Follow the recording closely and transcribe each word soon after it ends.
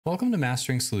Welcome to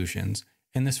Mastering Solutions.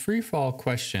 In this free fall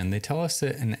question, they tell us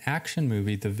that in an action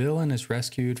movie, the villain is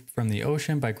rescued from the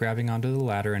ocean by grabbing onto the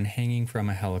ladder and hanging from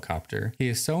a helicopter. He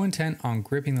is so intent on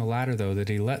gripping the ladder though that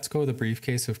he lets go of the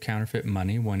briefcase of counterfeit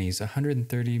money when he's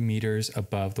 130 meters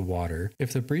above the water.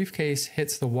 If the briefcase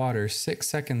hits the water 6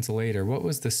 seconds later, what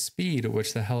was the speed at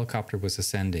which the helicopter was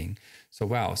ascending? So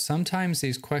wow, sometimes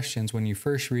these questions, when you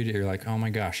first read it, you're like, oh my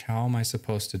gosh, how am I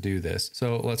supposed to do this?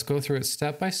 So let's go through it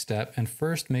step by step and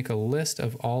first make a list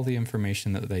of all the information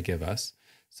that they give us.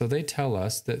 So they tell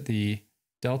us that the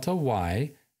delta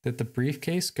y that the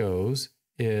briefcase goes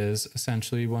is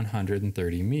essentially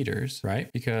 130 meters,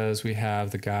 right? Because we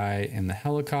have the guy in the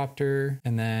helicopter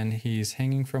and then he's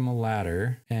hanging from a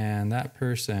ladder and that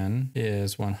person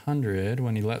is 100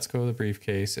 when he lets go of the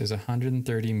briefcase is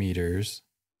 130 meters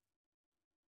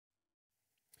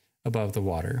above the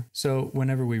water. So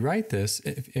whenever we write this,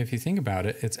 if you think about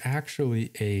it, it's actually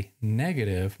a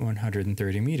negative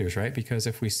 130 meters, right? Because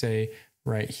if we say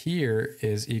right here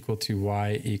is equal to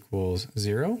y equals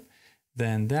 0,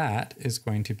 then that is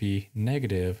going to be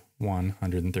negative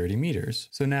 130 meters.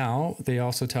 So now they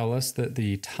also tell us that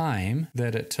the time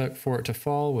that it took for it to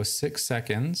fall was 6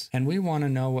 seconds, and we want to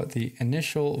know what the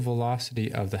initial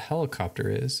velocity of the helicopter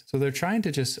is. So they're trying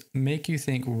to just make you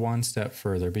think one step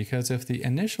further, because if the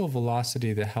initial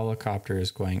velocity of the helicopter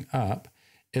is going up,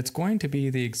 it's going to be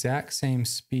the exact same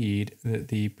speed that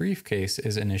the briefcase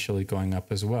is initially going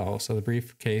up as well. So the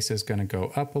briefcase is going to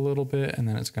go up a little bit and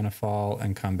then it's going to fall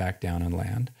and come back down and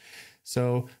land.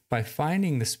 So by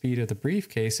finding the speed of the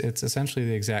briefcase, it's essentially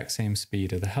the exact same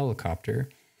speed of the helicopter.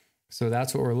 So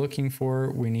that's what we're looking for.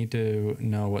 We need to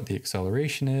know what the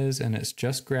acceleration is, and it's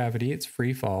just gravity, it's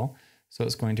free fall. So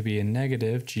it's going to be a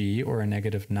negative g, or a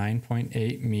negative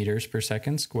 9.8 meters per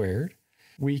second squared.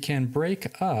 We can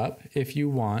break up, if you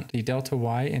want, the delta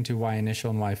y into y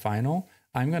initial and y final.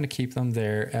 I'm going to keep them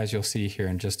there, as you'll see here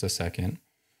in just a second.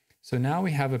 So now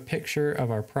we have a picture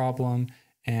of our problem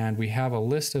and we have a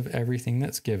list of everything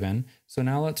that's given. So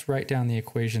now let's write down the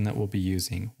equation that we'll be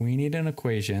using. We need an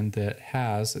equation that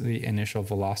has the initial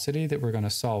velocity that we're going to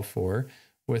solve for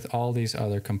with all these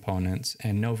other components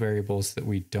and no variables that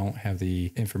we don't have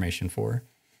the information for.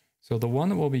 So the one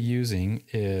that we'll be using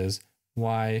is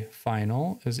y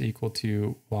final is equal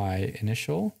to y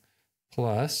initial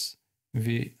plus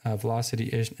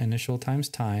velocity initial times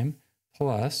time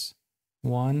plus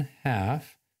 1/2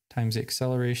 times the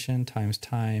acceleration times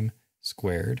time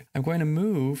squared. I'm going to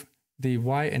move the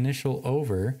y initial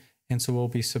over, and so we'll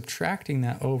be subtracting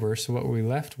that over. So what we're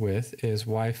left with is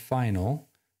y final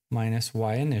minus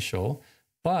y initial,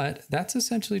 but that's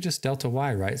essentially just delta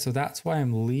y, right? So that's why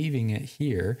I'm leaving it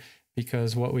here,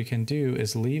 because what we can do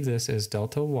is leave this as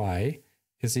delta y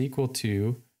is equal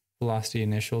to velocity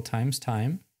initial times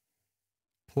time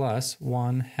plus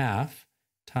 1/2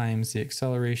 times the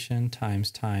acceleration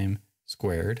times time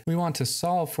squared. We want to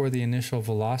solve for the initial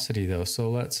velocity though, so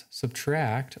let's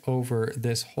subtract over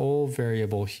this whole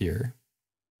variable here.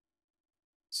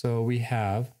 So we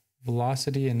have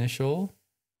velocity initial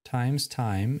times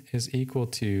time is equal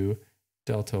to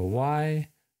delta y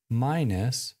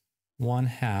minus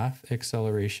 1/2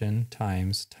 acceleration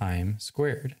times time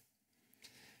squared.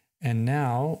 And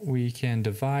now we can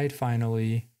divide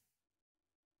finally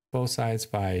both sides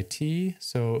by t.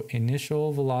 So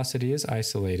initial velocity is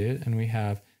isolated and we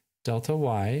have delta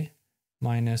y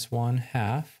minus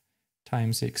 1/2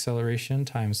 times the acceleration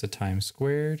times the time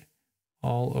squared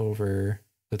all over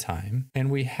the time.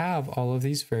 And we have all of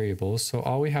these variables, so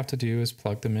all we have to do is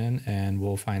plug them in and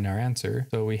we'll find our answer.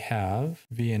 So we have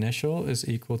v initial is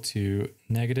equal to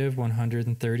negative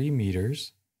 130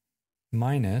 meters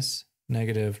minus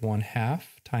negative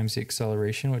 1/2 times the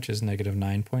acceleration, which is negative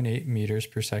 9.8 meters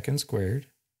per second squared,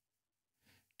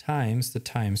 times the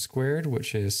time squared,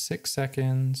 which is 6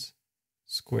 seconds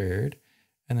squared.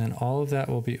 And then all of that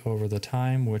will be over the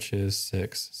time, which is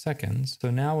 6 seconds.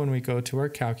 So now when we go to our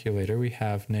calculator, we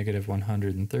have negative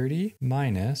 130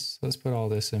 minus, let's put all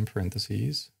this in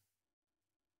parentheses.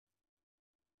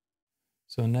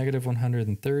 So negative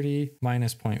 130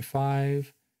 minus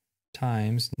 0.5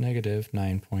 times negative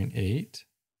 9.8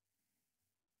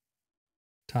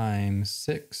 times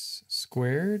 6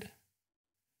 squared.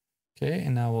 Okay,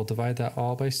 and now we'll divide that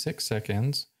all by 6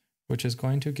 seconds, which is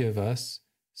going to give us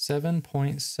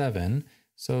 7.7.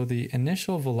 So the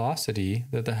initial velocity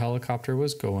that the helicopter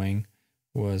was going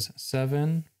was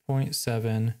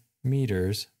 7.7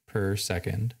 meters per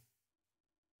second.